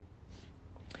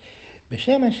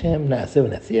B'Shem Hashem Na'aseh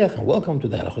V'Natziach, and welcome to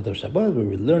the Hilchot Shabbat, where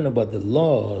we learn about the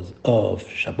laws of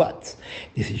Shabbat.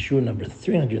 This is shur number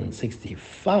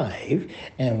 365,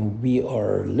 and we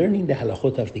are learning the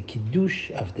halachot of the kiddush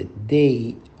of the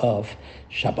day of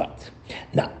Shabbat.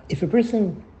 Now, if a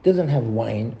person doesn't have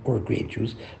wine or grape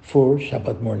juice for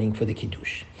Shabbat morning for the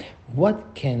kiddush,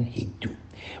 what can he do?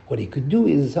 What he could do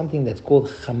is something that's called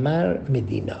Chamar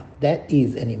Medina. That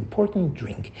is an important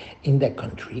drink in that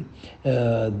country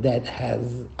that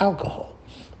has alcohol,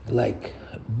 like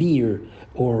beer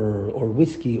or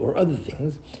whiskey or other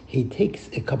things. He takes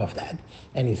a cup of that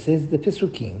and he says the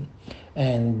Pesukim,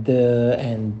 and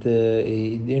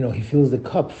he fills the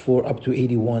cup for up to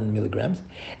 81 milligrams,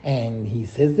 and he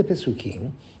says the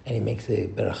Pesukim, and he makes a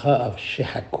beracha of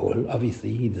shehakol.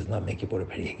 Obviously, he does not make a borah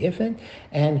peri gefen,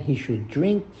 and he should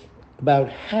drink about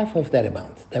half of that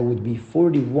amount. That would be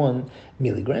 41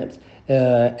 milligrams.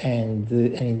 And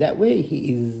in that way,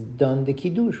 he is done the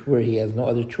kiddush, where he has no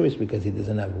other choice because he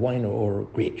doesn't have wine or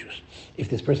grape juice. If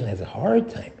this person has a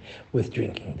hard time with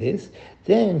drinking this,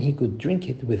 then he could drink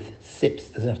it with sips.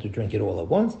 Doesn't have to drink it all at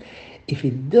once. If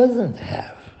he doesn't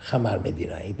have Chamar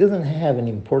Medina, he doesn't have an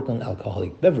important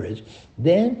alcoholic beverage,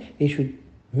 then he should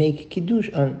make kiddush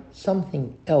on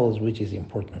something else which is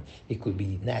important. It could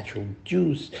be natural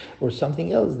juice or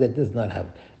something else that does not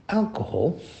have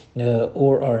alcohol,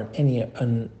 or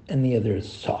any other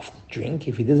soft drink.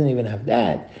 If he doesn't even have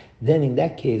that, then in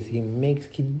that case he makes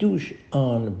kiddush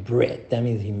on bread. That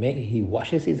means he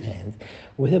washes his hands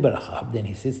with a beracha, then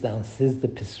he sits down, says the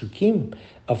pesukim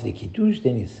of the kiddush,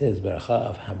 then he says beracha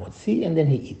of hamotzi, and then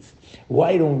he eats.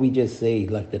 Why don't we just say,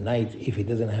 like the night, if he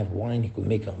doesn't have wine, he could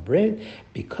make on bread?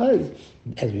 Because,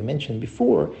 as we mentioned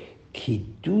before,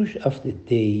 kiddush of the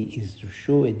day is to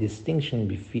show a distinction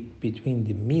between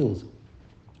the meals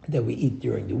that we eat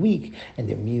during the week and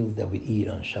the meals that we eat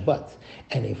on Shabbat.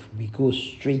 And if we go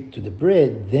straight to the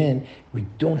bread, then we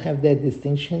don't have that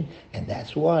distinction, and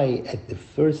that's why at the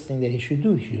first thing that he should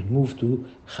do, he should move to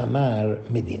Chamar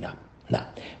Medina. Now,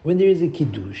 when there is a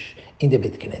kiddush in the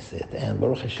Bet Knesset, and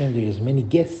Baruch Hashem, there is many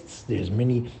guests, there's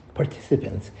many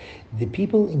participants, the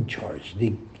people in charge,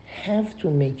 they have to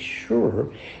make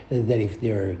sure that if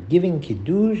they're giving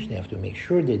kiddush, they have to make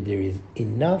sure that there is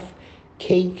enough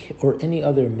cake or any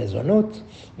other mezonot.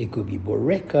 It could be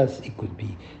borekas, it could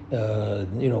be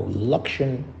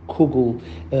lakshan, kugel,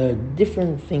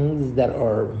 different things that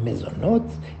are mezonot,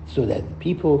 so that the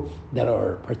people that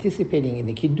are participating in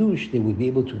the kiddush, they would be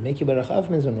able to make a beracha of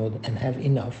mezonot and have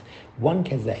enough, 1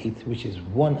 kazait, which is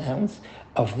 1 ounce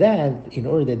of that, in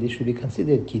order that they should be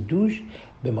considered kiddush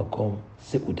b'makom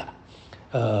seuda.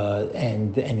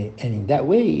 And in that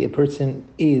way, a person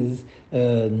is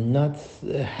not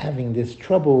having this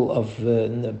trouble of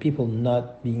people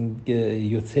not being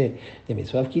yotzeh the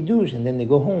mitzvah of kiddush, and then they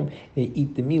go home, they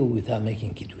eat the meal without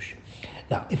making kiddush.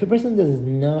 Now, if a person does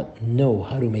not know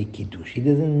how to make kiddush, he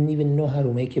doesn't even know how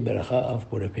to make a beracha of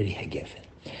borah peri hagefen,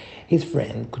 his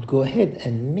friend could go ahead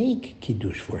and make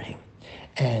kiddush for him.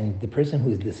 And the person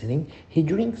who is listening, he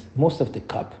drinks most of the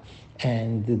cup,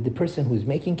 and the person who is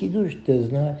making kiddush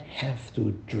does not have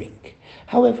to drink.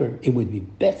 However, it would be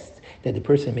best that the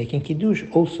person making kiddush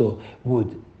also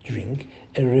would drink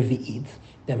a revi'it.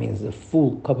 That means a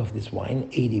full cup of this wine,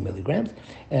 80 milligrams.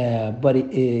 But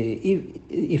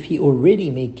if he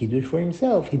already made kiddush for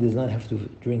himself, he does not have to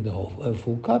drink the whole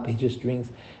full cup. He just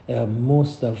drinks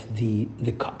most of the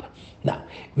cup. Now,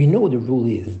 we know the rule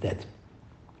is that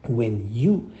when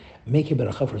you make a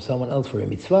beracha for someone else for a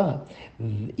mitzvah,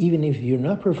 even if you're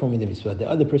not performing the mitzvah, the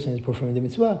other person is performing the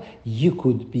mitzvah, you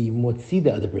could be motzi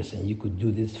the other person, you could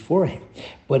do this for him.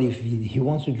 But if he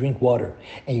wants to drink water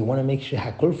and you want to make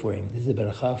shehakol for him, this is a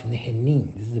beracha of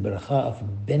nehenin, this is a beracha of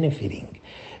benefiting.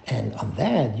 And on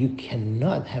that, you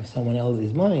cannot have someone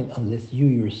else's mind unless you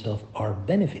yourself are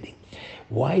benefiting.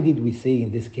 Why did we say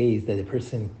in this case that a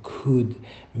person could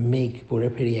make borah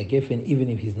peri hagefen even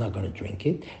if he's not going to drink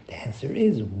it? The answer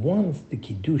is, once the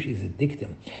kiddush is a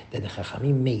dictum that the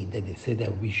Chachamim made, that they said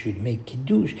that we should make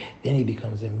kiddush, then it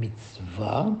becomes a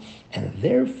mitzvah, and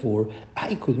therefore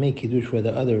I could make kiddush for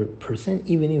the other person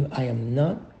even if I am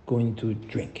not going to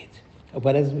drink it.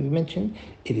 But as we mentioned,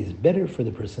 it is better for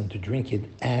the person to drink it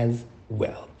as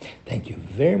well. Thank you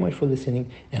very much for listening,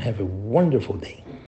 and have a wonderful day.